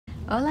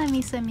Hola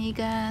mis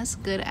amigas,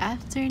 good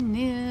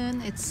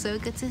afternoon. It's so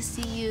good to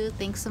see you.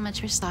 Thanks so much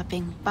for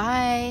stopping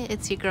by.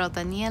 It's your girl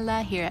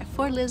Daniela here at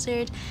Four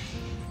Lizard,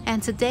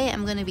 and today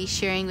I'm going to be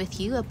sharing with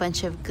you a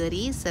bunch of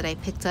goodies that I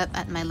picked up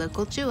at my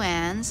local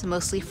Joann's,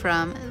 mostly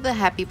from the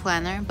Happy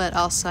Planner, but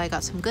also I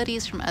got some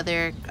goodies from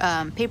other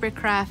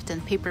papercraft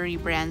and papery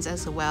brands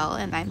as well,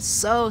 and I'm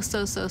so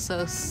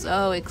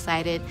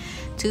excited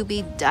to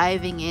be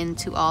diving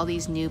into all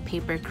these new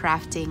paper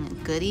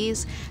crafting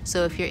goodies.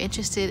 So if you're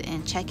interested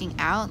in checking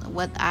out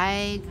what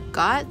I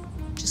got,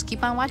 just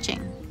keep on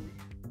watching.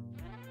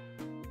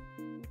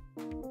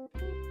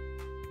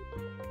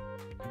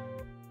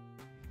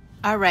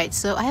 Alright,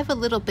 so I have a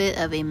little bit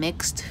of a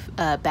mixed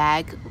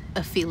bag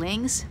of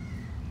feelings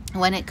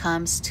when it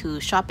comes to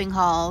shopping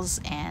hauls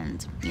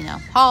and,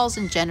 hauls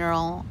in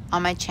general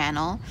on my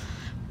channel.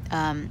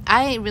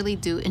 I really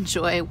do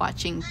enjoy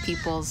watching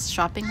people's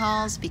shopping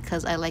hauls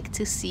because I like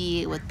to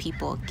see what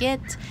people get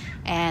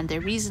and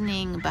their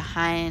reasoning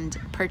behind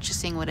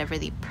purchasing whatever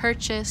they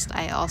purchased.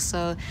 I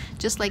also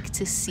just like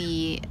to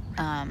see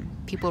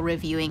people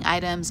reviewing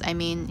items. I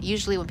mean,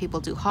 usually when people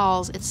do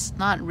hauls, it's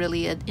not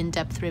really an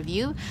in-depth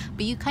review,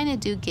 but you kind of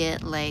do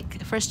get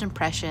like first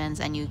impressions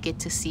and you get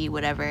to see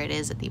whatever it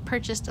is that they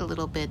purchased a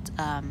little bit,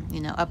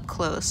 up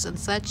close and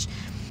such.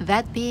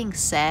 That being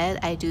said,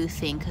 I do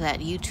think that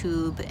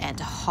YouTube and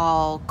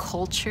haul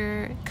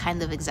culture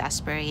kind of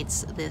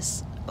exasperates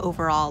this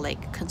overall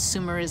like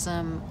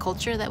consumerism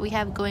culture that we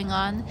have going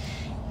on,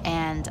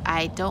 and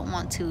I don't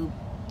want to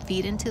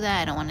feed into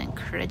that. I don't want to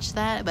encourage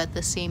that, but at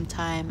the same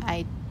time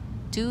I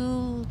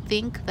do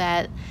think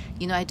that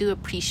I do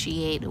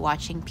appreciate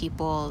watching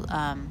people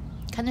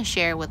kind of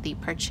share what they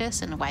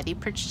purchase and why they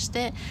purchased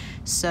it.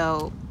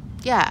 So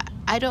yeah,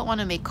 I don't want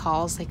to make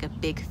hauls like a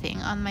big thing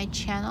on my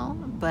channel,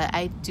 but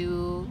I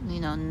do,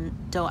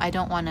 I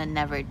don't want to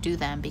never do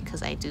them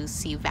because I do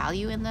see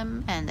value in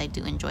them and I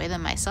do enjoy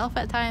them myself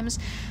at times.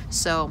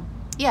 So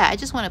yeah, I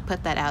just want to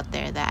put that out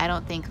there, that I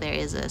don't think there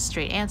is a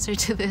straight answer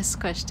to this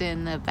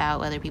question about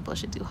whether people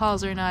should do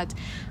hauls or not,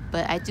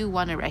 but I do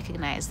want to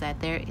recognize that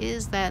there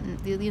is that,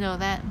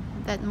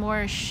 that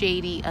more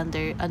shady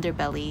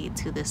underbelly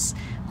to this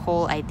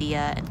whole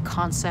idea and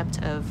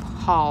concept of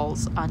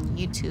hauls on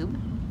YouTube.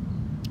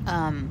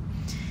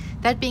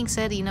 That being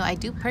said, I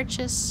do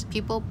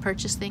people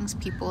purchase things,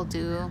 people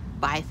do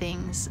buy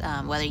things,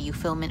 whether you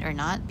film it or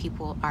not,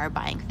 people are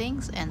buying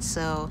things. And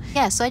so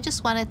yeah, so I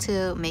just wanted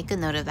to make a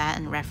note of that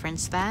and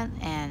reference that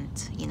and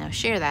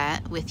share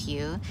that with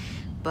you.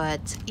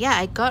 But yeah,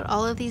 I got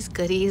all of these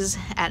goodies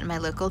at my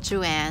local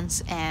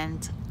Joann's,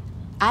 and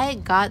I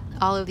got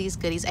all of these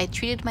goodies. I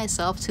treated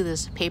myself to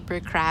this paper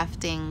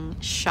crafting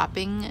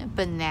shopping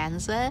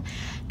bonanza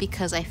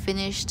because I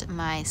finished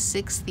my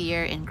 6th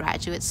year in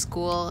graduate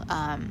school.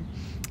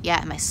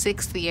 Yeah, my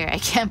 6th year. I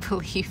can't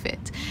believe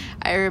it.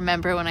 I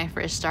remember when I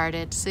first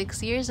started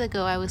 6 years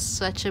ago, I was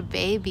such a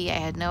baby. I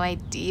had no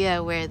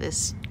idea where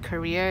this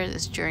career,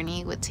 this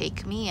journey would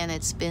take me, and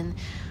it's been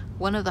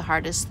one of the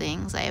hardest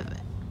things I've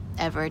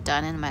ever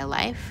done in my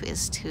life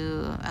is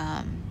to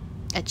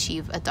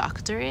achieve a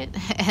doctorate.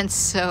 And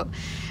so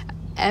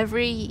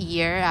every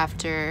year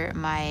after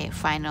my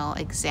final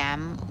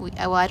exam,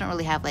 I don't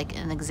really have like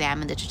an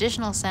exam in the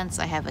traditional sense.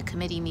 I have a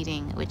committee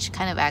meeting which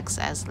kind of acts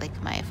as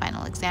like my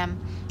final exam.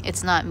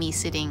 It's not me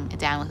sitting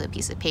down with a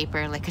piece of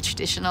paper like a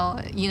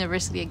traditional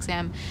university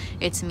exam.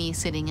 It's me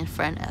sitting in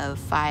front of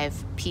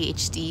 5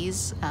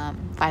 PhDs,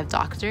 5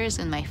 doctors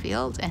in my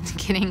field, and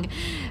getting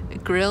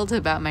grilled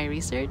about my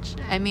research.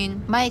 I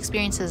mean, my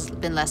experience has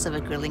been less of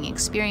a grilling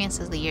experience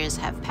as the years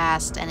have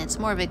passed, and it's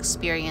more of an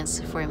experience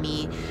for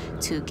me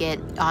to get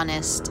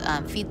honest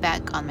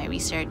feedback on my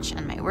research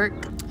and my work.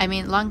 I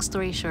mean, long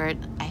story short,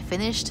 I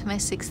finished my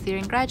 6th year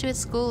in graduate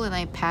school and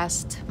I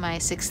passed my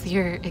 6th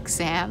year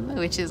exam,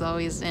 which is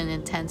always an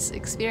intense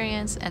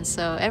experience. And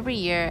so every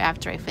year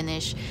after I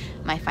finish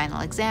my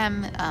final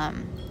exam,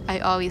 I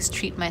always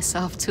treat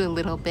myself to a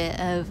little bit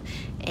of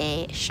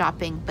a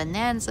shopping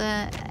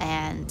bonanza.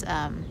 And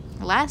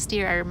last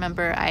year I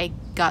remember I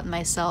got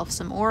myself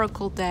some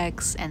oracle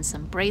decks and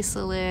some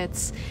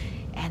bracelets,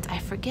 and I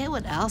forget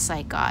what else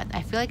I got.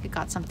 I feel like I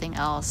got something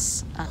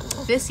else.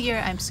 This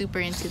year I'm super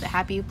into the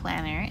Happy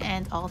Planner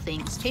and all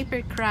things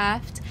paper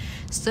craft,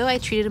 so I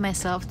treated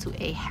myself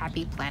to a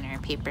Happy Planner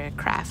paper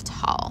craft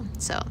haul.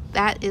 So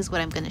that is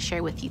what I'm going to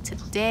share with you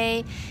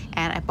today,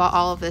 and I bought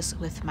all of this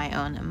with my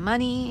own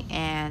money.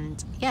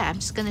 And yeah, I'm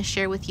just going to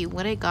share with you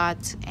what I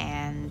got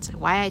and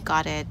why I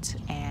got it.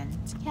 And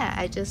yeah,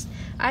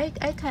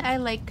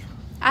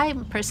 I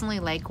personally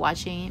like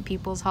watching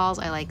people's hauls.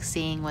 I like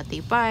seeing what they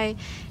buy,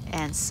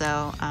 and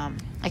so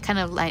I kind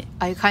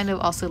of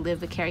also live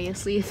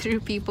vicariously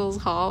through people's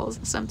hauls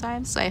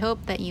sometimes. So I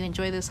hope that you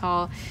enjoy this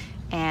haul,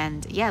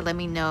 and yeah, let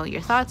me know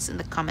your thoughts in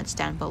the comments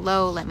down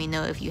below. Let me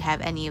know if you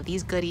have any of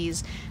these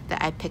goodies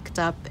that I picked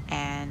up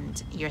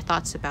and your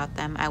thoughts about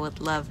them. I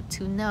would love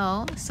to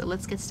know. So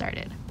let's get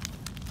started.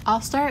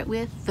 I'll start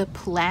with the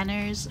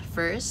planners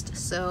first.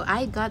 So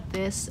I got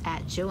this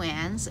at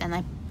Joann's, and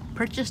I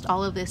purchased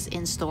all of this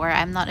in store.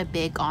 I'm not a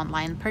big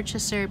online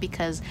purchaser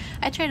because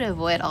I try to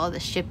avoid all the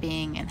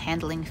shipping and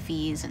handling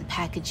fees and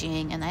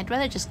packaging, and I'd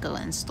rather just go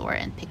in store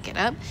and pick it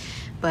up.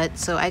 But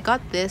so I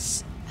got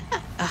this.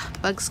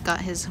 Bugs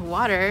got his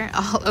water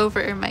all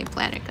over my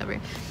planner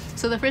cover.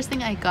 So the first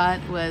thing I got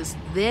was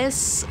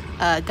this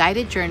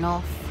guided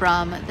journal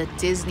from the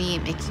Disney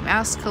Mickey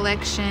Mouse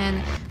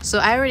collection. So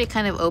I already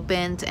kind of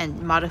opened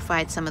and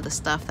modified some of the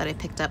stuff that I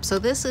picked up. So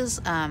this is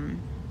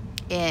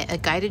a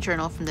guided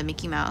journal from the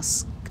Mickey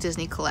Mouse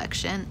Disney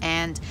collection,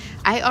 and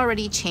I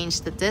already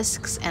changed the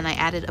discs and I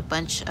added a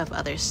bunch of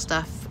other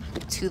stuff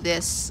to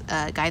this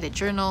guided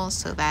journal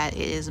so that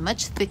it is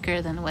much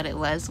thicker than what it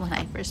was when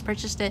I first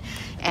purchased it.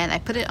 And I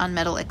put it on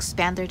metal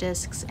expander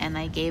discs, and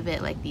I gave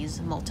it like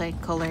these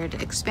multicolored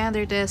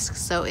expander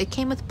discs. So it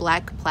came with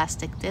black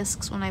plastic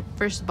discs when I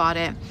first bought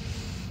it,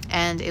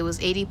 and it was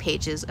 80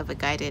 pages of a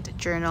guided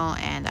journal,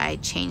 and I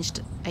changed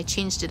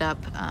it up.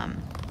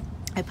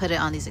 I put it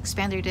on these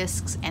expander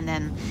discs, and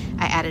then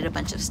I added a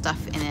bunch of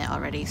stuff in it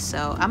already.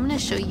 So I'm going to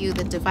show you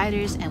the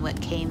dividers and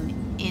what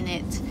came in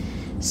it.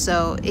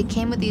 So it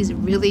came with these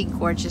really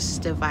gorgeous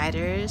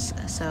dividers.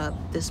 So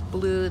this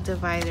blue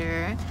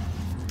divider,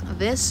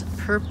 this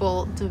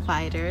purple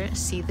divider,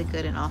 see the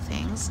good in all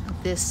things,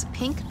 this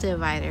pink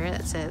divider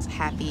that says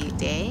happy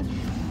day,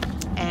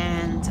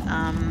 and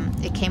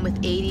it came with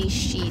 80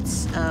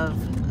 sheets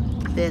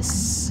of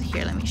this.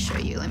 Here, let me show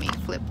you. Let me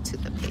flip to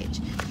the page.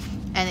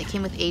 And it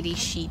came with 80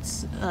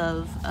 sheets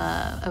of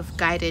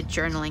guided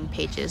journaling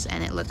pages,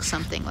 and it looks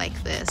something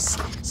like this.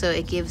 So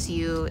it gives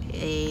you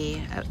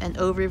an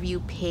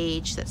overview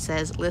page that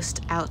says,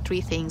 list out 3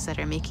 things that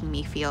are making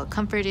me feel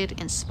comforted,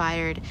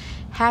 inspired,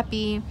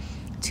 happy,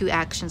 2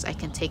 actions I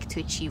can take to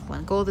achieve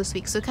 1 goal this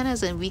week. So it kind of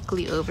has a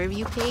weekly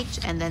overview page,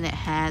 and then it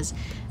has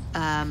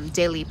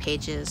daily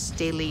pages,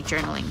 daily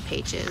journaling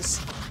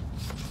pages.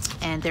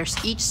 And they're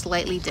each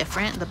slightly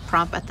different. The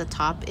prompt at the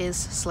top is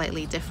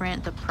slightly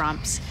different. The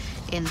prompts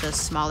in the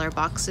smaller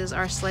boxes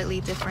are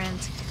slightly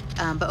different.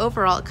 But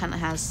overall, it kind of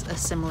has a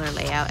similar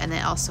layout. And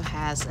it also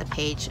has a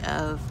page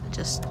of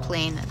just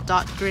plain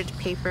dot grid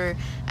paper.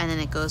 And then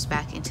it goes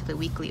back into the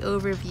weekly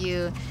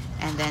overview.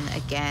 And then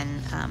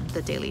again,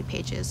 the daily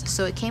pages.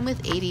 So it came with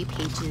 80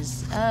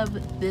 pages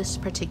of this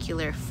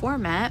particular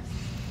format.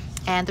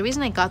 And the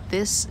reason I got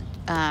this,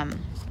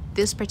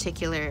 this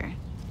particular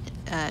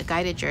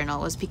guided journal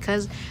was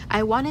because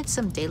I wanted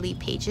some daily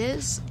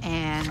pages,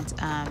 and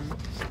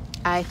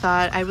I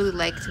thought I really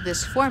liked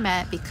this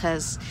format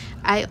because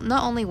I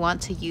not only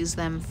want to use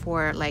them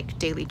for like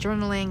daily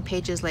journaling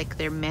pages like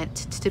they're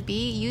meant to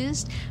be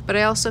used, but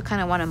I also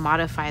kind of want to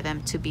modify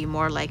them to be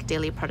more like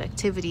daily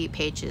productivity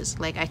pages.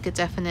 Like I could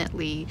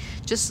definitely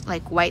just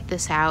like white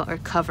this out or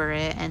cover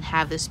it and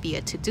have this be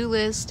a to-do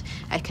list.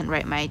 I can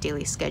write my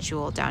daily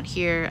schedule down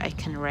here. I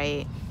can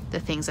write the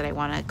things that I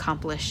want to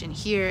accomplish in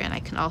here, and I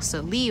can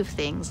also leave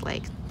things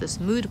like this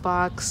mood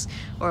box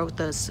or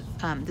those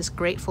this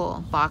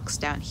grateful box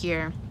down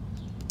here.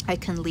 I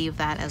can leave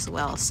that as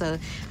well. So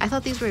I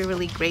thought these were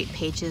really great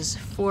pages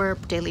for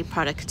daily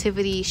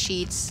productivity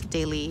sheets,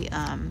 daily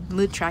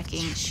mood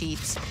tracking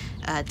sheets,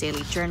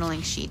 daily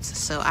journaling sheets.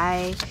 So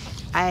I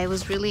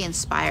was really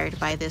inspired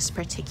by this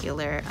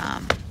particular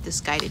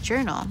this guided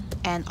journal,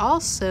 and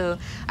also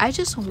I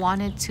just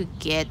wanted to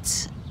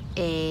get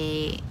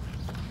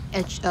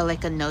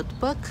like a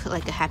notebook,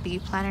 like a happy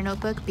planner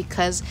notebook,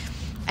 because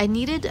I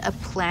needed a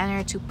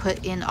planner to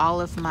put in all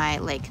of my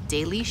like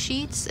daily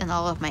sheets and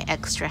all of my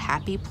extra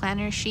happy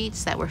planner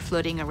sheets that were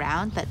floating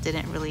around that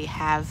didn't really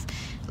have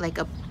like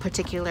a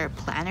particular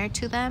planner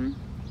to them.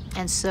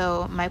 And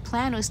so my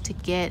plan was to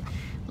get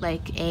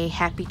like a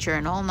happy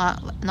journal,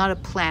 not a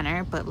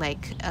planner, but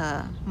like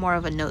more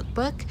of a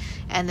notebook,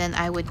 and then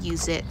I would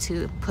use it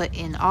to put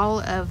in all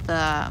of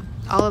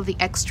the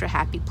extra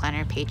happy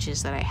planner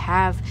pages that I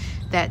have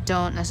that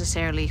don't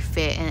necessarily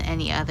fit in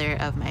any other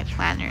of my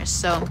planners.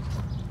 So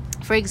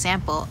for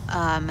example,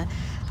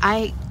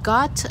 I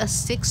got a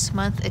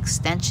 6-month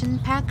extension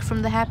pack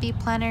from the Happy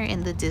Planner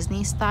in the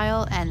Disney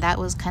style, and that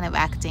was kind of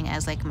acting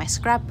as like my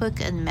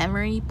scrapbook and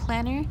memory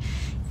planner.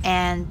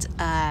 And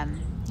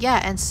yeah,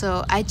 and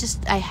so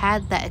I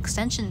had that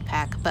extension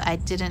pack, but I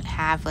didn't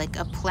have like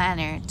a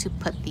planner to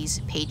put these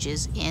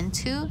pages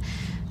into.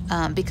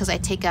 Because I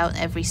take out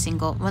every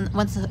single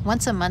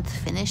once a month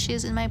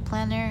finishes in my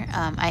planner,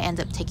 I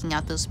end up taking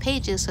out those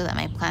pages so that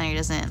my planner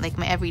doesn't, like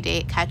my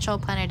everyday catch-all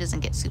planner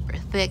doesn't get super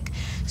thick.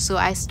 So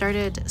I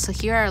started, so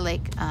here are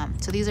like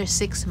so these are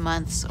 6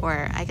 months,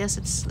 or I guess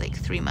it's like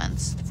 4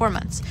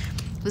 months.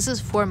 This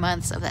is 4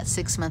 months of that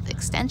 6-month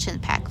extension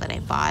pack that I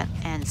bought,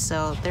 and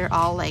so they're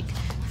all like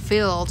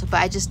filled, but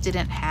I just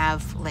didn't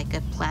have like a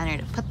planner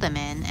to put them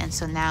in, and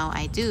so now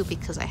I do,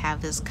 because I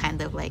have this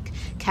kind of like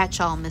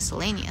catch-all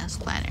miscellaneous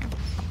planner.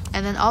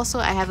 And then also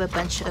I have a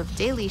bunch of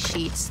daily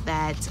sheets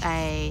that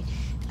I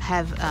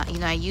have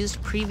I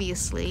used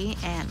previously,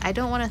 and I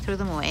don't want to throw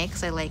them away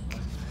because I like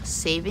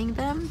saving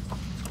them,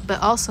 but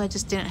also I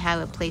just didn't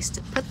have a place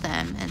to put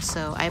them, and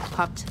so I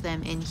popped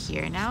them in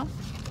here now.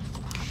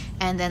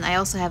 And then I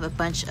also have a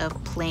bunch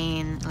of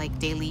plain like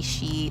daily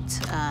sheet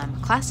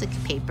classic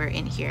paper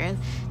in here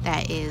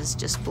that is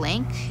just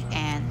blank,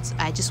 and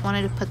I just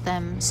wanted to put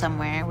them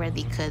somewhere where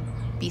they could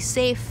be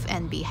safe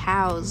and be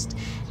housed.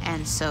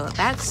 And so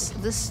that's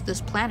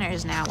this planner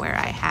is now where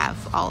I have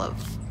all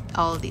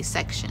of these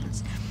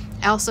sections.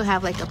 I also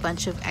have like a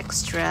bunch of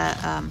extra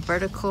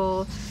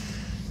vertical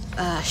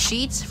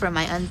sheets from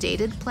my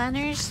undated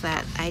planners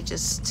that I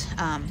just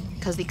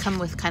because they come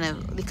with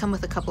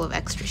a couple of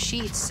extra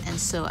sheets, and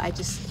so I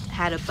just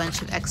had a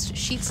bunch of extra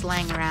sheets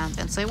lying around,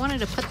 and so I wanted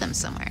to put them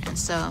somewhere. And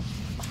so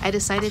I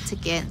decided to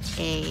get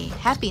a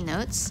Happy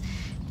Notes,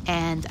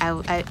 and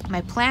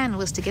my plan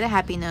was to get a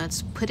Happy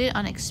Notes, put it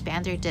on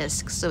expander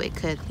disc so it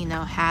could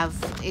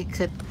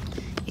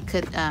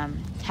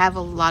have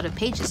a lot of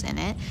pages in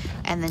it,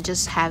 and then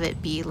just have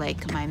it be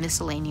like my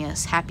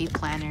miscellaneous happy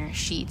planner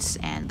sheets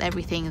and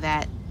everything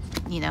that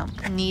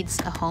needs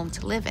a home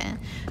to live in.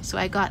 So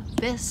I got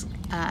this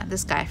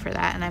guy for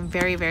that, and I'm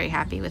very, very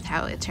happy with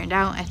how it turned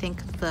out. I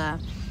think the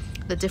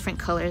different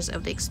colors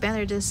of the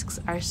expander discs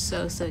are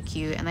so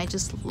cute, and I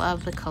just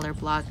love the color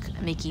block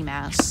Mickey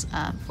Mouse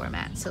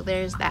format. So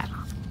there's that.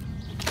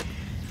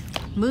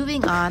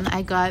 Moving on,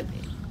 I got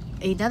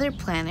another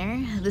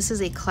planner. This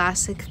is a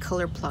classic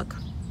color block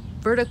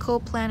vertical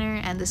planner,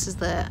 and this is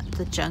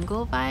the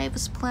Jungle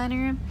Vibes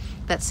planner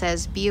that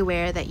says be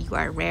aware that you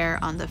are rare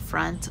on the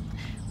front.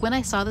 When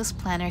I saw this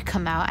planner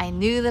come out, I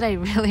knew that I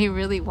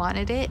really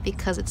wanted it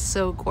because it's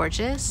so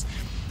gorgeous,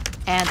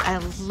 and I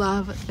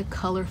love the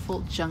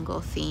colorful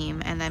jungle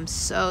theme, and I'm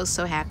so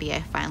happy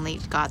I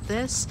finally got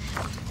this.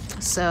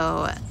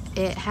 So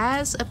it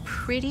has a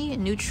pretty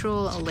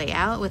neutral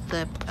layout with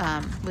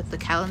the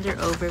calendar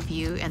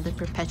overview and the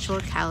perpetual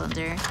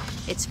calendar.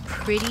 It's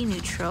pretty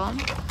neutral.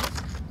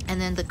 And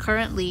then the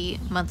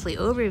currently monthly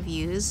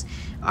overviews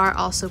are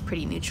also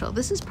pretty neutral.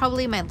 This is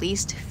probably my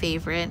least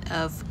favorite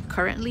of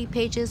currently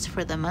pages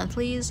for the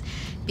monthlies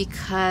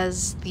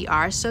because they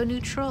are so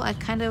neutral. I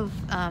kind of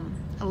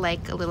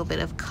like a little bit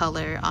of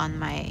color on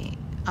my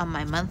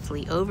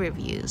monthly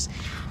overviews,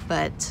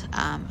 but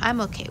I'm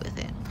okay with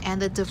it.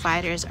 And the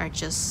dividers are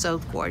just so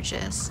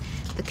gorgeous.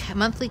 The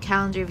monthly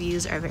calendar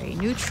views are very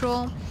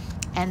neutral,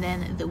 and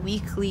then the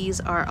weeklies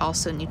are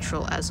also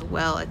neutral as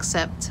well,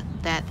 except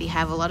that they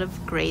have a lot of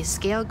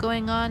grayscale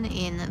going on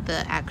in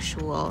the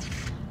actual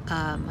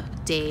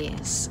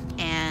days.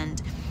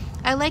 And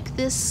I like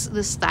this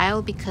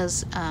style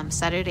because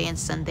Saturday and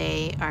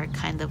Sunday are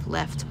kind of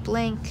left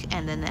blank,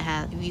 and then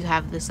you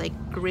have this like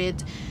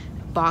grid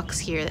box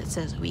here that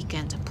says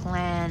weekend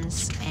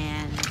plans.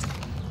 And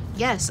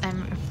yes,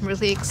 I'm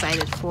really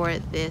excited for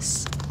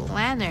this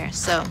planner.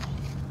 So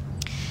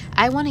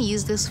I want to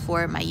use this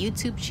for my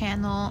YouTube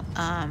channel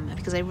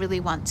because I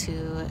really want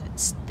to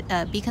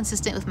be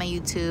consistent with my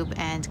YouTube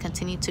and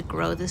continue to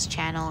grow this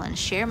channel and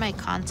share my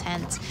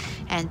content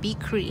and be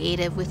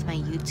creative with my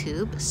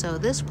YouTube. So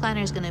this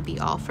planner is going to be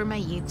all for my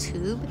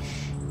YouTube,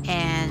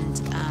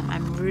 and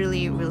I'm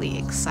really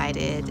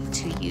excited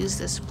to use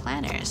this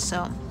planner.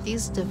 So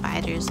these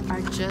dividers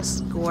are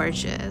just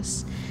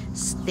gorgeous.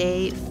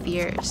 Stay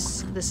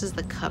fierce. This is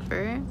the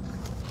cover.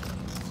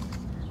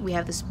 We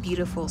have this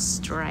beautiful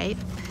stripe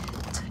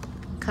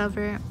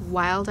cover,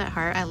 Wild at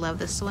Heart. I love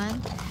this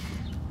one.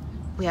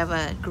 We have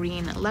a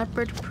green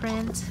leopard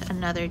print,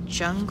 another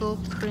jungle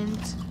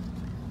print.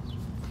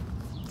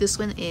 This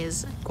one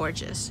is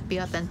gorgeous.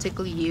 Be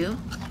authentically you.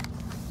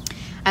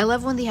 I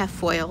love when they have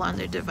foil on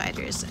their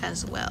dividers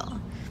as well.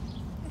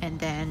 And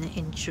then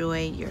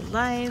Enjoy Your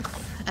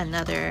Life,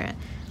 another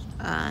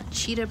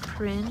cheetah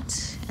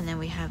print, and then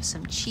we have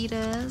some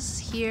cheetahs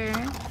here,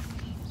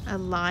 a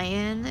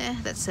lion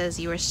that says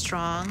you are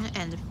strong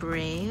and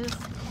brave,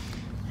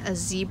 a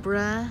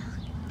zebra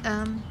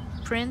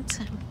print,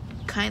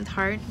 kind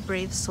heart,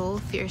 brave soul,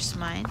 fierce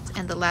mind,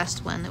 and the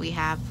last one that we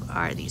have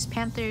are these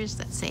panthers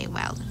that say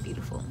wild and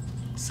beautiful.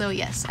 So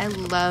yes, I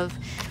love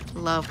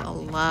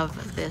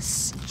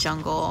this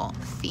jungle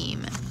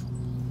theme,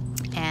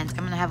 and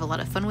I'm gonna have a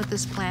lot of fun with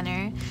this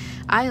planner.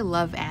 I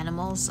love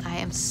animals. I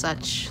am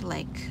such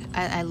like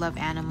I love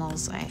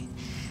animals.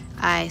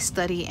 I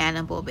study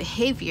animal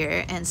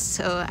behavior, and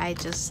so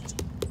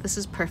this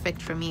is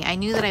perfect for me. I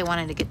knew that I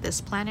wanted to get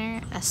this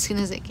planner as soon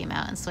as it came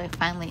out, and so I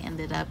finally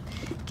ended up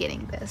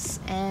getting this.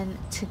 And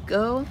to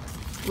go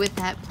with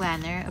that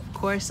planner, of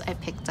course, I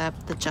picked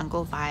up the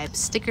Jungle Vibes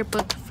sticker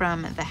book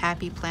from the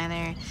Happy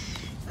Planner.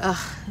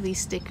 Ugh,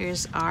 these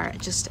stickers are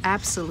just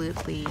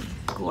absolutely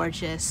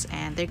gorgeous,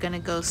 and they're gonna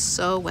go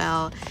so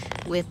well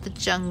with the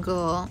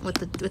jungle, with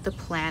the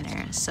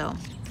planner. So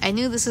I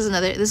knew this is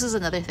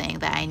another thing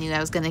that I knew I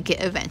was gonna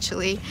get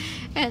eventually,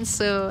 and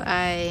so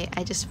I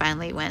just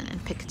finally went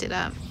and picked it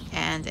up.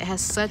 And it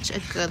has such a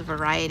good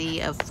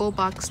variety of full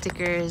box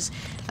stickers,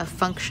 of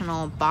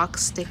functional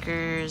box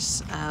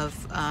stickers,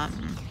 of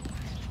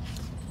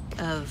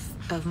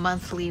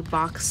monthly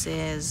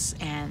boxes,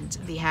 and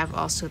they have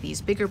also these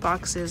bigger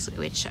boxes,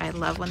 which I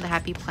love when the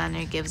Happy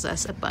Planner gives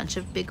us a bunch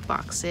of big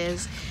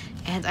boxes.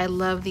 And I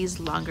love these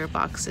longer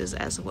boxes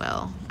as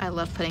well. I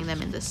love putting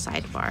them in the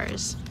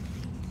sidebars.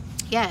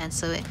 yeah, and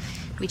so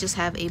we just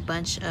have a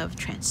bunch of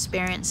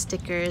transparent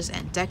stickers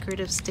and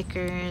decorative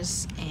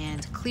stickers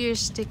and clear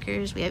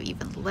stickers. We have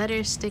even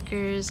letter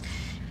stickers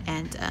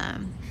and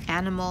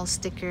animal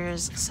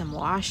stickers, some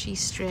washi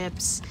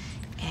strips,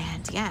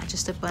 and yeah,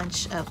 just a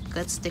bunch of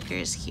good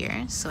stickers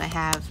here. So I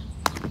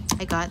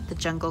got the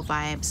Jungle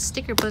Vibes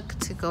sticker book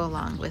to go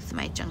along with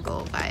my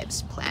Jungle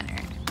Vibes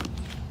planner.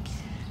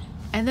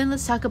 And then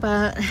let's talk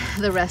about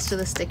the rest of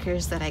the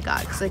stickers that I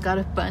got, because I got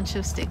a bunch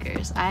of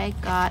stickers. I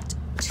got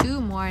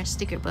 2 more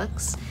sticker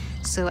books.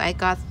 So I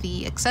got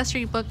the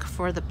accessory book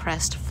for the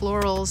pressed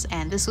florals,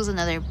 and this was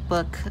another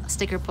book,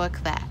 sticker book,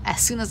 that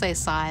as soon as I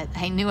saw it,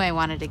 I knew I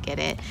wanted to get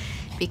it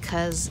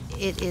because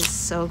it is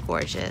so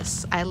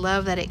gorgeous. I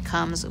love that it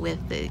comes with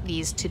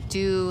these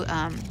to-do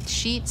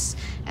sheets,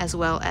 as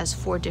well as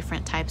 4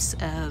 different types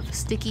of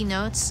sticky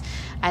notes.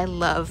 I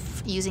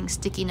love using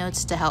sticky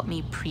notes to help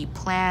me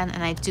pre-plan,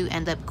 and I do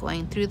end up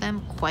going through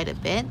them quite a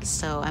bit,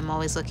 so I'm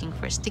always looking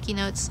for sticky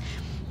notes.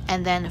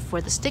 And then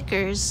for the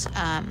stickers,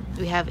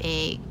 we have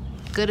a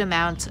good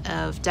amount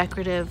of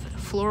decorative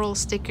floral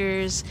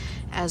stickers,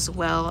 as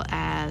well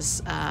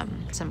as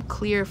some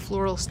clear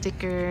floral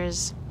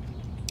stickers.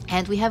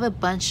 And we have a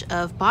bunch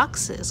of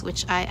boxes,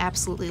 which I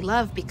absolutely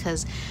love,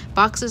 because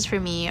boxes for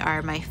me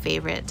are my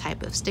favorite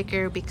type of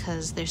sticker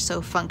because they're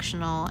so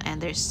functional and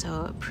they're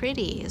so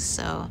pretty.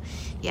 So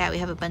yeah, we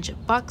have a bunch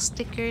of box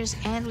stickers,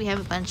 and we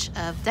have a bunch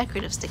of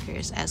decorative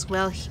stickers as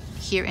well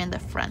here in the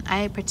front.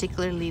 I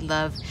particularly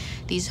love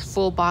these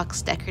full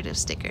box decorative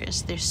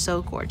stickers. They're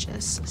so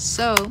gorgeous.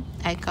 So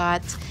I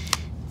got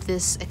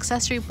this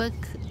accessory book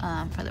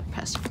for the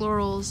pressed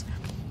florals.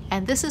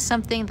 And this is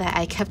something that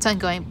I kept on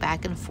going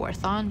back and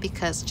forth on,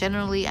 because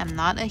generally I'm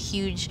not a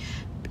huge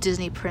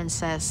Disney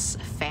princess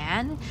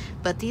fan,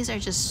 but these are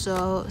just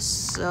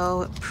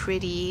so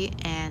pretty,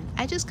 and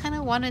I just kind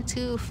of wanted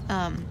to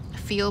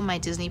feel my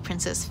Disney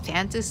princess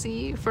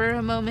fantasy for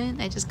a moment.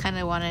 I just kind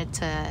of wanted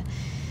to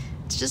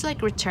just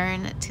like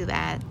return to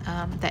that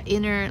that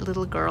inner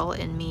little girl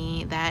in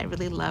me that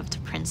really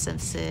loved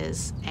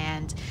princesses,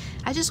 and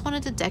I just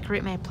wanted to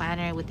decorate my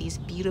planner with these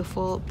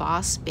beautiful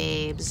boss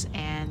babes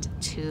and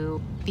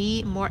to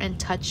be more in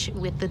touch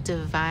with the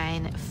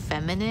divine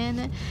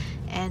feminine.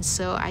 And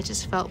so I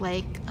just felt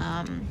like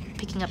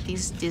picking up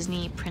these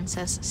Disney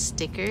princess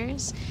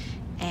stickers,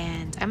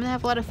 and I'm gonna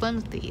have a lot of fun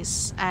with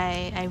these.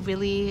 I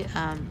really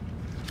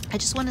I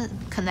just want to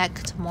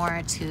connect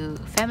more to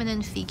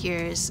feminine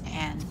figures,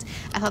 and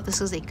I thought this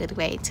was a good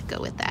way to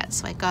go with that.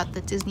 So I got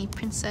the Disney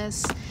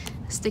Princess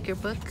sticker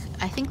book.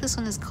 I think this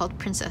one is called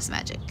Princess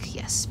Magic.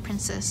 Yes,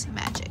 Princess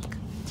Magic.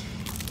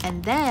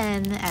 And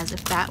then, as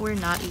if that were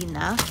not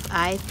enough,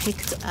 I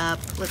picked up,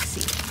 let's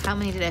see, how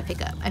many did I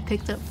pick up? I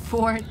picked up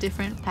 4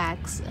 different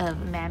packs of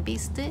Mambi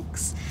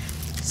sticks.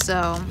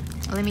 So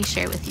let me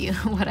share with you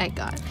what I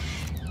got.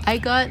 I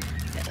got,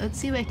 let's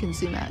see if I can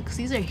zoom out, because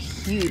these are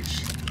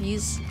huge.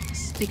 These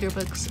sticker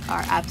books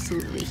are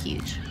absolutely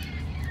huge.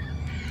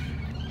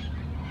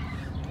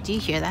 Do you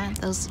hear that?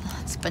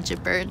 It's a bunch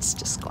of birds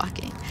just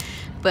squawking.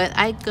 But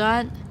I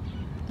got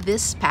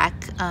this pack.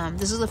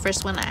 This is the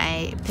first one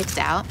I picked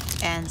out,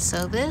 and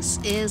so this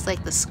is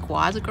like the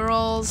Squad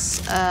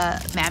Girls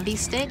Mambi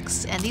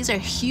sticks, and these are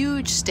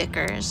huge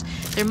stickers.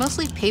 They're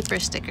mostly paper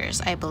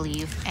stickers, I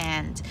believe,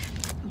 and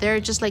they're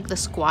just like the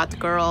Squad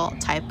Girl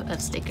type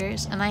of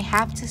stickers. And I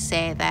have to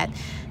say that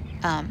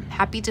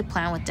Happy to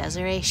Plan with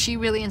Desiree, she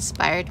really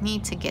inspired me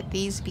to get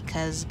these,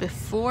 because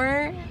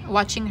before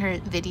watching her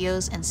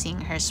videos and seeing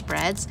her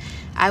spreads,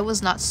 I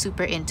was not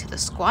super into the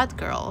Squad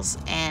Girls,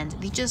 and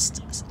they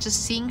just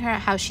seeing her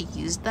how she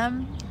used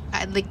them,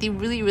 they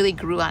really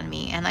grew on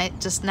me, and I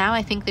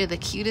think they're the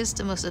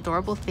cutest and most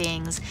adorable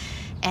things.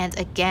 And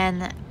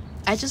again,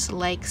 I just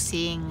like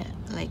seeing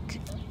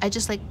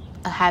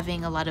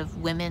having a lot of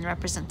women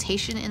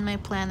representation in my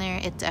planner.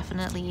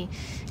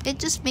 It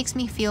just makes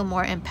me feel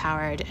more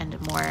empowered and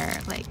more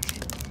like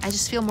I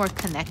just feel more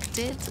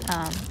connected.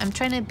 I'm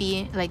trying to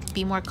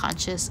be more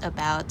conscious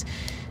about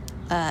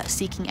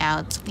seeking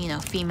out,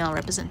 female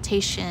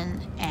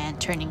representation and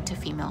turning to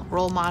female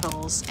role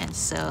models. And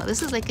so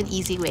this is like an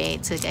easy way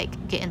to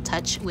get in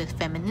touch with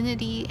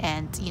femininity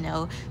and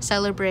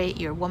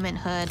celebrate your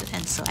womanhood.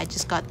 And so I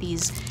just got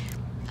these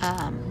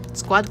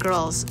Squad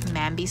Girls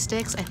Mambi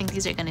sticks. I think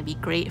these are going to be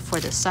great for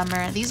the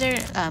summer. These are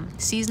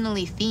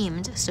seasonally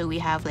themed, so we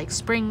have like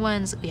spring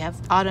ones, we have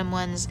autumn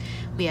ones,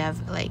 we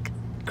have like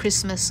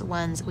Christmas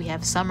ones, we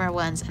have summer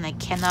ones, and I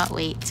cannot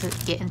wait to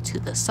get into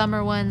the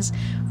summer ones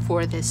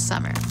for this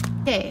summer.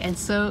 Okay, and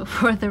so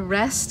for the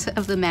rest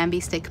of the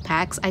Mambi stick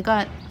packs, I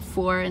got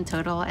 4 in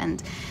total,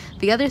 and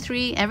the other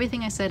 3,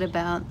 everything I said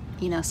about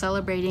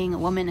celebrating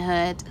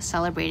womanhood,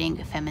 celebrating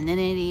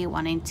femininity,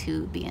 wanting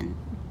to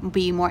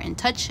be more in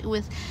touch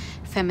with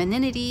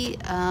femininity,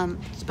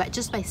 but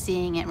just by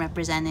seeing it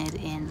represented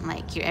in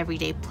like your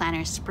everyday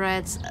planner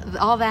spreads,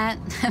 all that.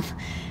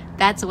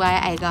 That's why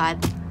I got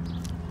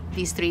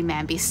these 3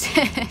 Mambi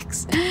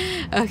sticks.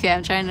 Okay,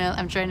 I'm trying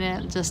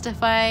to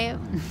justify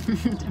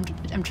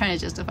I'm trying to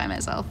justify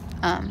myself.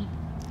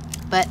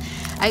 But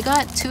I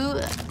got 2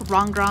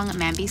 Rongrong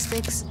Mambi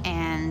sticks,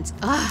 and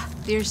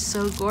they're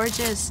so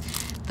gorgeous.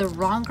 The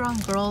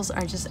Rongrong girls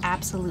are just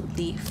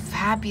absolutely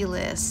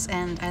fabulous,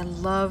 and I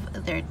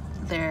love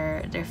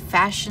their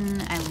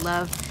fashion. I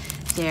love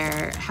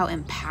how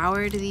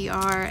empowered they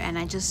are, and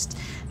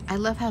I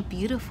love how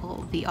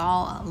beautiful they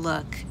all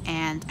look.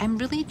 And I'm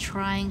really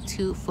trying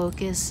to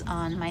focus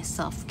on my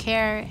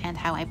self-care and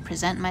how I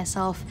present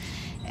myself,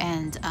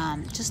 and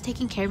just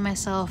taking care of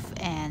myself,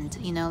 and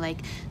you know,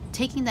 like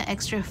taking the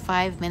extra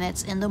 5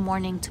 minutes in the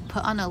morning to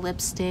put on a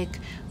lipstick,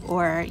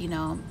 or you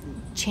know,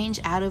 change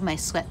out of my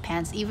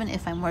sweatpants even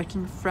if I'm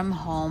working from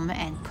home,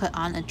 and put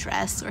on a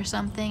dress or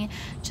something,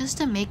 just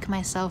to make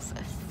myself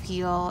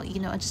feel,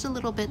 you know, just a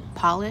little bit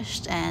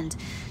polished, and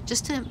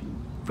just to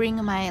bring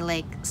my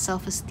like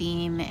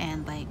self-esteem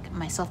and like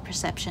my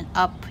self-perception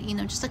up, you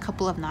know, just a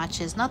couple of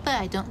notches. Not that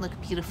I don't look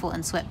beautiful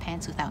in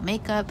sweatpants without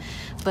makeup,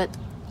 but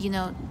you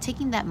know,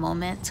 taking that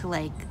moment to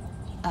like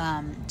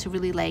to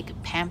really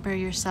like pamper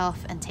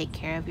yourself and take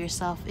care of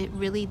yourself, it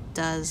really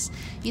does,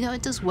 you know,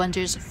 it does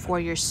wonders for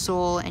your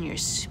soul and your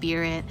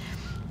spirit.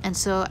 And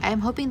so I'm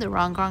hoping the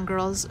Rongrong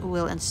girls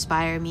will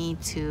inspire me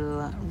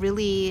to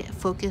really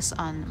focus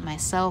on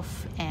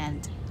myself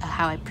and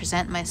how I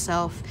present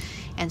myself.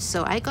 And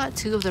so I got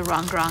 2 of the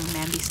Rongrong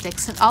Mambi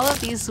sticks, and all of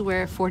these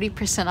were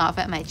 40% off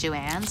at my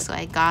Joann, so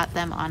I got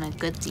them on a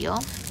good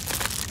deal.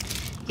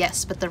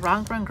 Yes, but the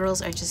Rongrong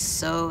girls are just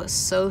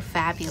so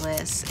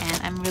fabulous,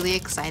 and I'm really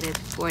excited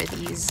for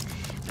these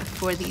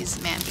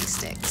Mambi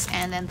sticks.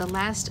 And then the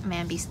last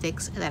Mambi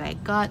sticks that I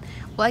got,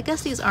 well, I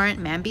guess these aren't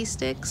Mambi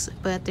sticks,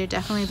 but they're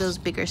definitely those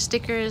bigger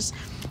stickers.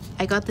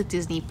 I got the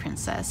Disney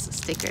Princess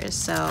stickers.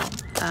 So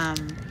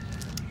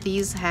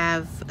these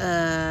have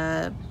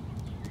the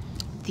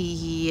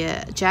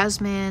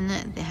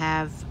Jasmine. They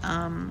have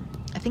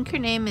I think her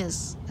name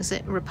is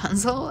it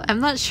Rapunzel? I'm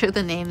not sure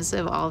the names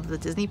of all of the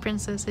Disney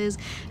princesses.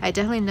 I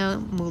definitely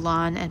know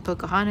Mulan and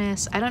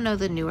Pocahontas. I don't know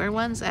the newer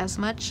ones as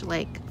much.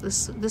 Like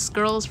this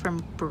girl's from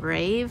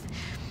Brave,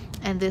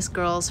 and this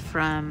girl's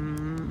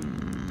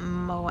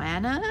from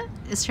Moana.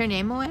 Is her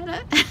name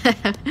Moana?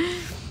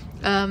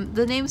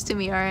 The names to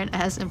me aren't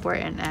as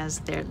important as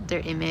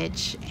their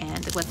image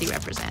and what they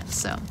represent.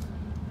 So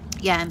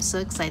yeah, I'm so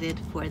excited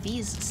for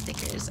these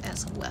stickers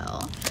as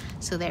well.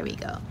 So there we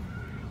go.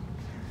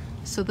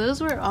 So those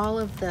were all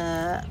of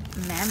the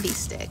Mambi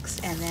sticks,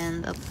 and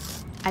then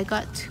I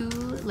got 2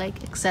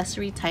 like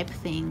accessory type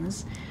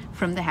things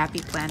from the Happy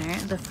Planner.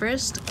 The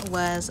first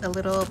was a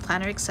little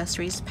planner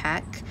accessories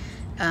pack,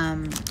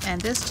 and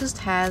this just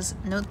has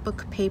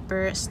notebook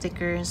paper,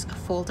 stickers, a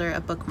folder, a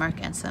bookmark,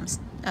 and some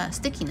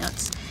sticky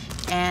notes.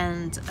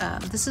 And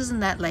this is in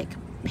that like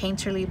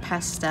painterly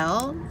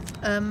pastel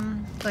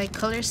like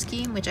color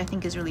scheme, which I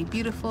think is really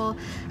beautiful.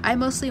 I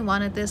mostly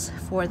wanted this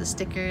for the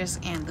stickers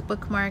and the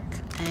bookmark,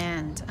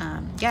 and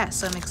yeah,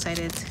 so I'm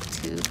excited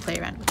to play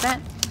around with that.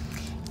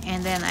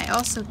 And then I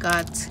also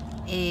got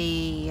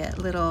a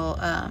little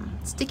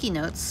sticky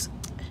notes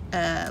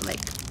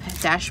like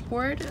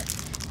dashboard,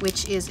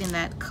 which is in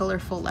that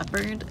colorful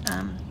leopard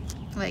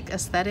like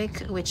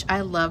aesthetic, which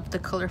I love the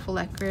colorful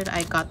leopard.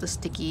 I got the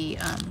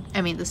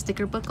the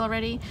sticker book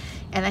already,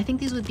 and I think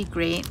these would be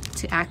great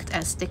to act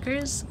as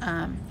stickers.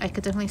 I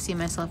could definitely see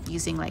myself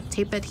using like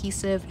tape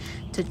adhesive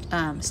to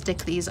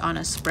stick these on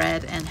a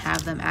spread and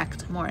have them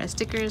act more as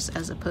stickers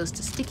as opposed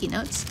to sticky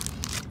notes.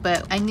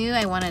 But I knew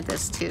I wanted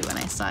this too when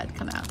I saw it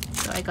come out,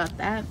 so I got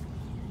that.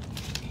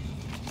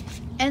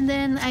 And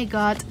then I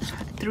got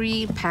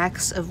 3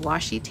 packs of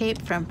washi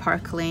tape from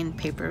Park Lane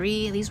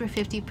Paperie. These were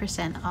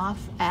 50%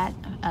 off at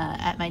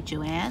my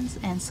Joann's,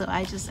 and so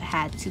I just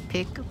had to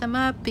pick them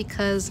up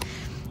because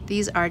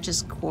these are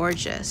just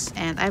gorgeous.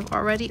 And I've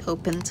already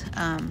opened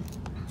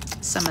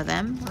some of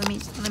them. Let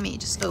me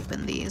just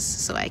open these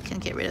so I can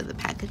get rid of the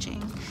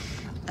packaging.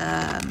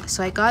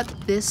 So I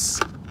got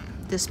this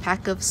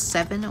pack of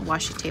 7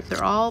 washi tape.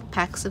 They're all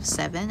packs of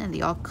 7, and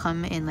they all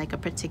come in like a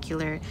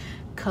particular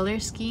color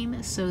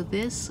scheme. So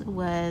this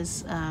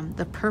was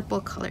the purple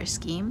color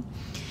scheme,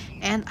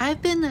 and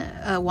I've been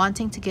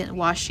wanting to get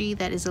washi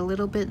that is a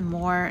little bit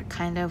more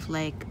kind of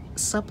like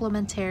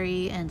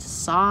supplementary and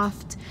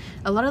soft.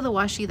 A lot of the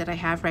washi that I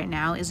have right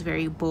now is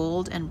very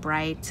bold and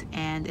bright,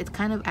 and it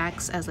kind of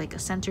acts as like a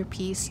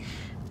centerpiece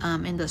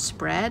in the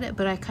spread,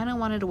 but I kind of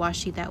wanted a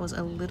washi that was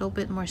a little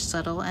bit more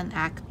subtle and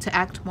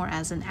act more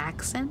as an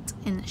accent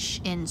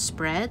in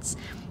spreads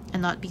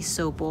and not be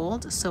so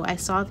bold. So I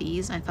saw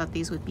these, I thought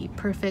these would be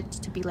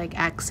perfect to be like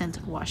accent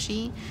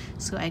washi.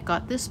 So I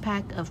got this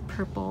pack of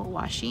purple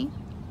washi.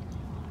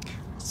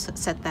 So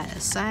set that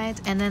aside.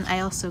 And then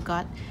I also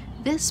got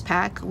this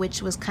pack,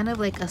 which was kind of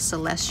like a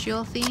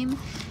celestial theme.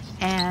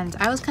 And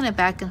I was kind of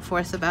back and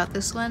forth about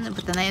this one,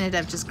 but then I ended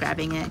up just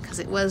grabbing it because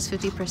it was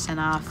 50%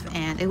 off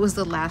and it was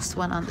the last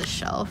one on the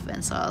shelf.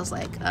 And so I was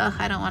like, ugh,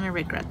 I don't want to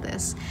regret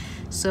this.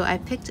 So I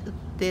picked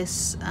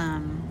these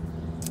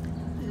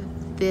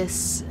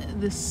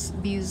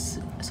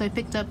So I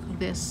picked up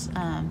this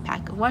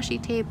pack of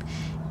washi tape,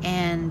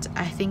 and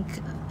I think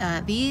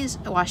these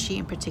washi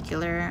in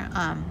particular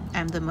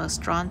I'm the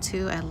most drawn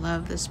to. I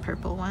love this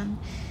purple one,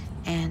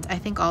 and I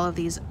think all of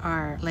these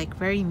are like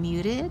very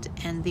muted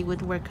and they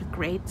would work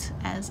great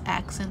as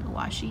accent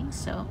washi.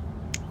 So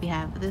we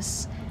have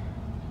this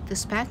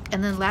pack,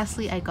 and then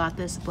lastly I got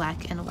this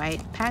black and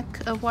white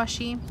pack of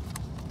washi.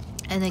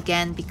 And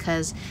again,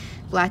 because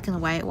black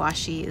and white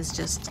washi is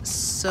just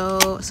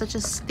such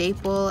a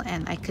staple,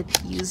 and I could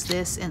use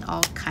this in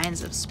all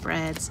kinds of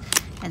spreads,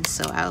 and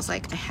so I was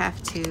like, I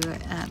have to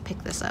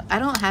pick this up. I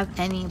don't have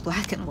any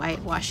black and white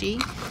washi,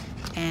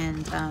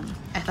 and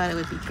I thought it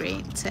would be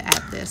great to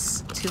add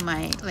this to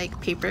my like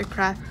paper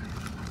craft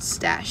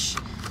stash.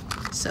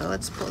 So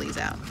let's pull these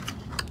out.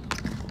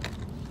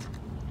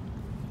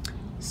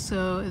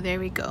 So there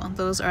we go.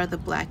 Those are the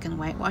black and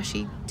white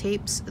washi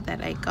tapes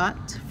that I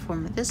got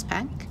from this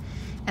pack.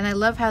 And I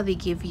love how they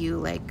give you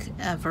like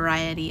a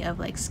variety of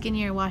like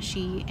skinnier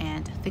washi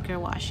and thicker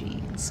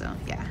washi. And so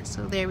yeah,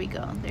 so there we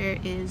go. There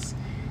is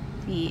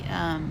the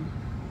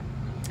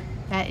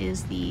that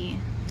is the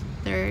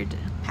third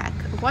pack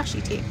of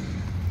washi tape.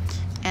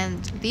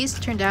 And these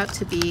turned out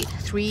to be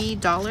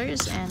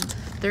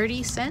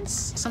 $3.30,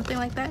 something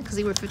like that, because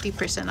they were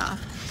 50% off.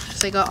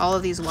 So I got all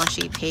of these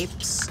washi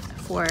tapes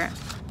for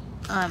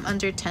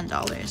under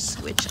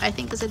 $10, which I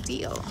think is a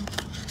deal.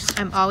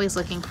 I'm always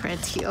looking for a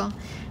deal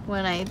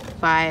when I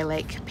buy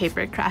like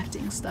paper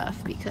crafting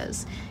stuff,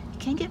 because it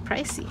can get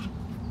pricey.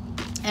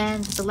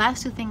 And the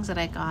last two things that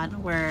I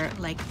got were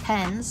like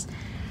pens,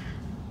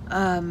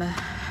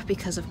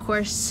 because of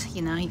course,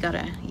 you know, you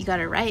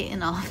gotta write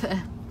in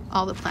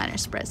all the planner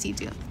spreads you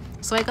do.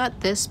 So I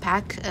got this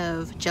pack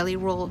of Jelly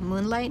Roll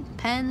Moonlight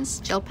pens,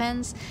 gel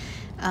pens,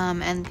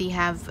 and they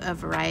have a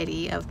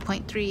variety of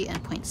 0.3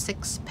 and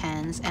 0.6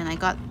 pens, and I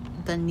got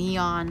the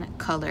neon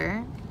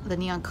color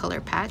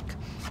pack.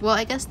 Well,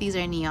 I guess these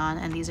are neon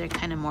and these are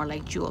kind of more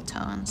like jewel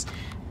tones,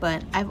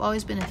 but I've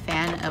always been a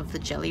fan of the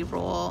Jelly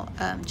Roll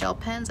gel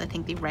pens. I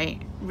think they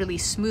write really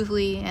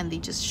smoothly and they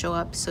just show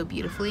up so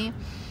beautifully.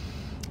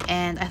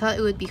 And I thought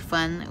it would be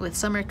fun with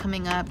summer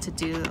coming up to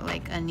do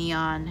like a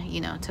neon, you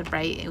know, to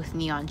write with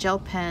neon gel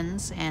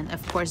pens. And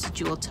of course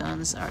jewel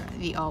tones are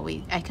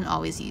I can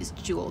always use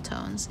jewel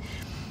tones.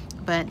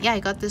 But yeah, I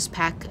got this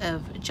pack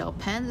of gel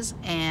pens,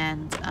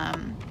 and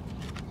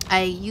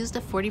I used a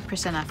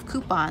 40% off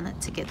coupon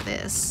to get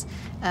this.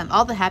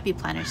 All the Happy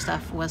Planner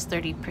stuff was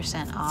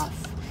 30%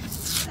 off.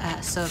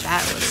 So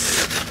that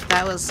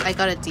was I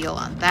got a deal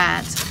on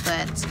that.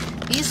 But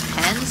these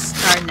pens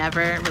are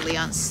never really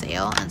on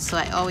sale, and so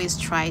I always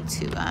try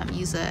to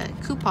use a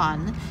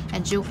coupon,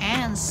 and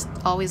Joann's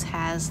always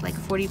has like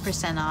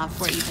 40% off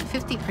or even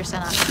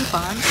 50% off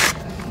coupons,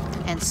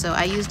 and so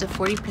I used a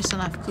 40%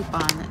 off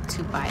coupon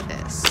to buy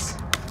this.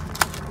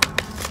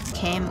 It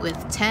came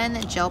with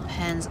 10 gel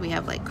pens. We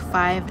have like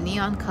 5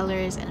 neon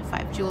colors and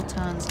 5 jewel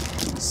tones,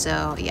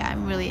 so yeah,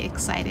 I'm really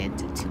excited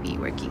to be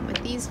working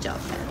with these gel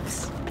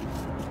pens.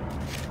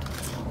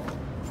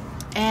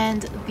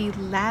 And the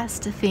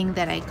last thing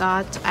that I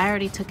got, I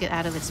already took it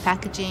out of its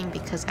packaging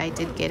because I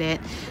did get it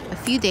a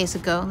few days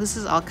ago. This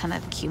is all kind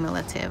of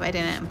cumulative. I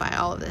didn't buy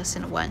all of this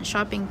in one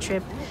shopping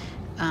trip.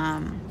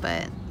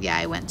 But yeah,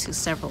 I went to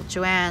several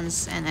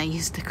Joann's and I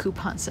used the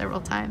coupon several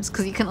times,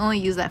 because you can only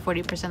use that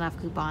 40% off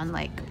coupon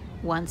like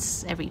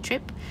once every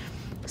trip.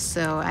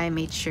 So I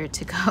made sure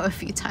to go a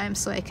few times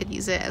so I could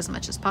use it as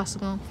much as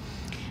possible.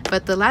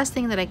 But the last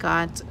thing that I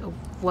got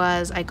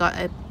was I got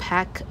a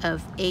pack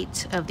of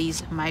 8 of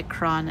these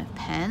Micron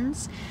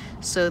pens.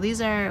 So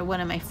these are one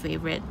of my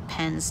favorite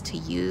pens to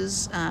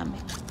use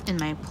in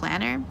my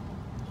planner.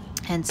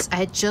 And I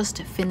had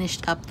just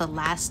finished up the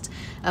last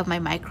of my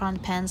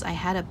Micron pens. I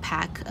had a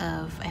pack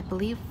of, I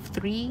believe,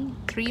 three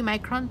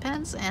Micron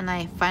pens, and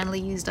I finally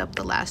used up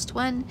the last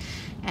one,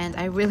 and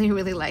I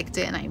really liked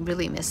it and I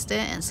really missed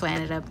it, and so I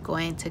ended up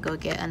going to go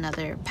get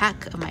another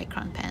pack of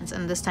Micron pens,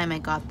 and this time I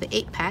got the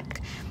 8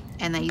 pack,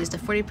 and I used a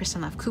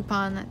 40% off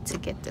coupon to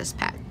get this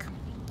pack.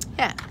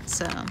 Yeah,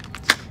 so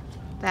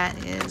that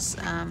is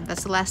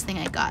that's the last thing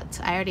I got.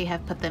 I already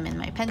have put them in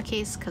my pen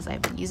case because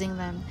I've been using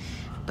them.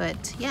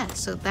 But yeah,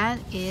 so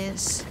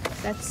that's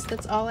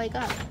all I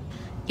got.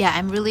 Yeah,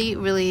 I'm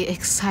really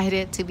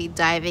excited to be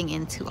diving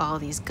into all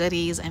these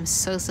goodies. I'm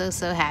so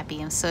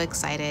happy. I'm so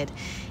excited.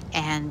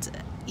 And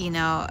you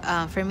know,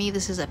 for me,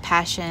 this is a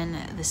passion.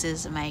 This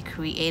is my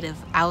creative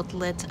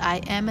outlet.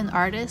 I am an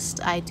artist.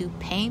 I do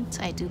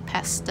paint, I do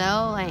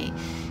pastel,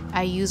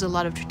 I use a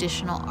lot of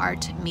traditional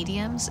art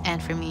mediums,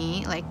 and for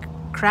me, like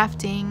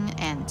crafting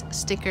and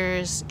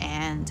stickers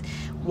and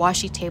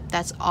washi tape,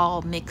 that's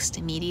all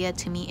mixed media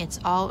to me. It's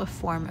all a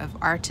form of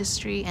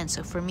artistry, and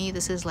so for me,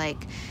 this is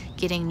like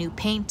getting new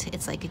paint,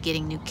 it's like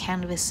getting new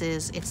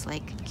canvases, it's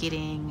like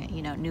getting,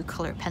 you know, new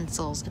color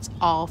pencils. It's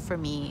all for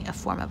me a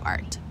form of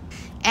art.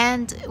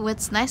 And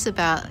what's nice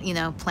about, you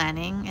know,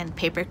 planning and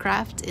paper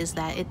craft is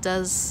that it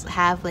does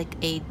have like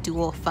a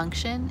dual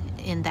function,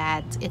 in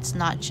that it's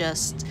not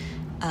just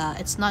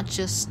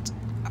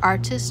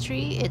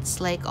artistry,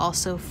 it's like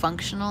also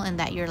functional in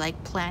that you're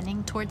like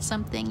planning towards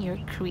something. You're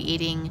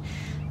creating,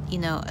 you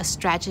know, a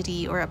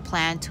strategy or a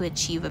plan to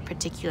achieve a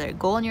particular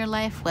goal in your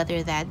life,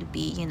 whether that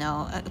be, you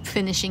know,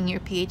 finishing your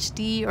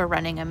PhD or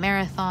running a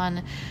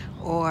marathon,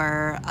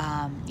 or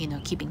you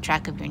know, keeping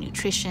track of your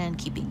nutrition,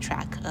 keeping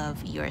track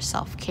of your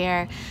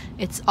self-care.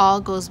 It's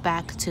all goes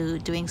back to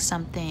doing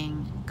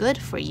something good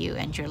for you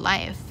and your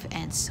life.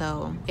 And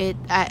so it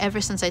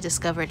ever since I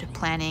discovered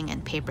planning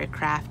and paper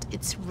craft,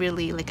 it's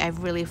really like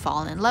I've really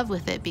fallen in love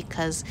with it,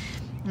 because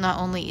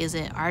not only is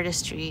it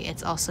artistry,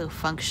 it's also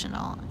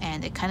functional,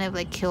 and it kind of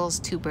like kills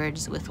two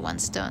birds with one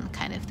stone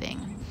kind of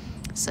thing.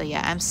 So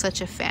yeah, I'm such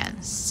a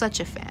fan,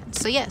 such a fan.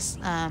 So yes,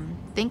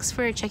 thanks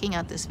for checking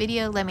out this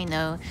video. Let me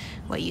know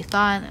what you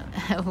thought.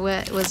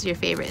 What was your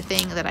favorite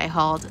thing that I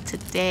hauled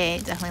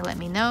today? Definitely let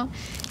me know,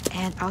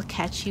 and I'll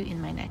catch you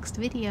in my next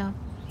video.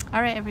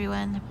 All right,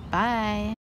 everyone, bye.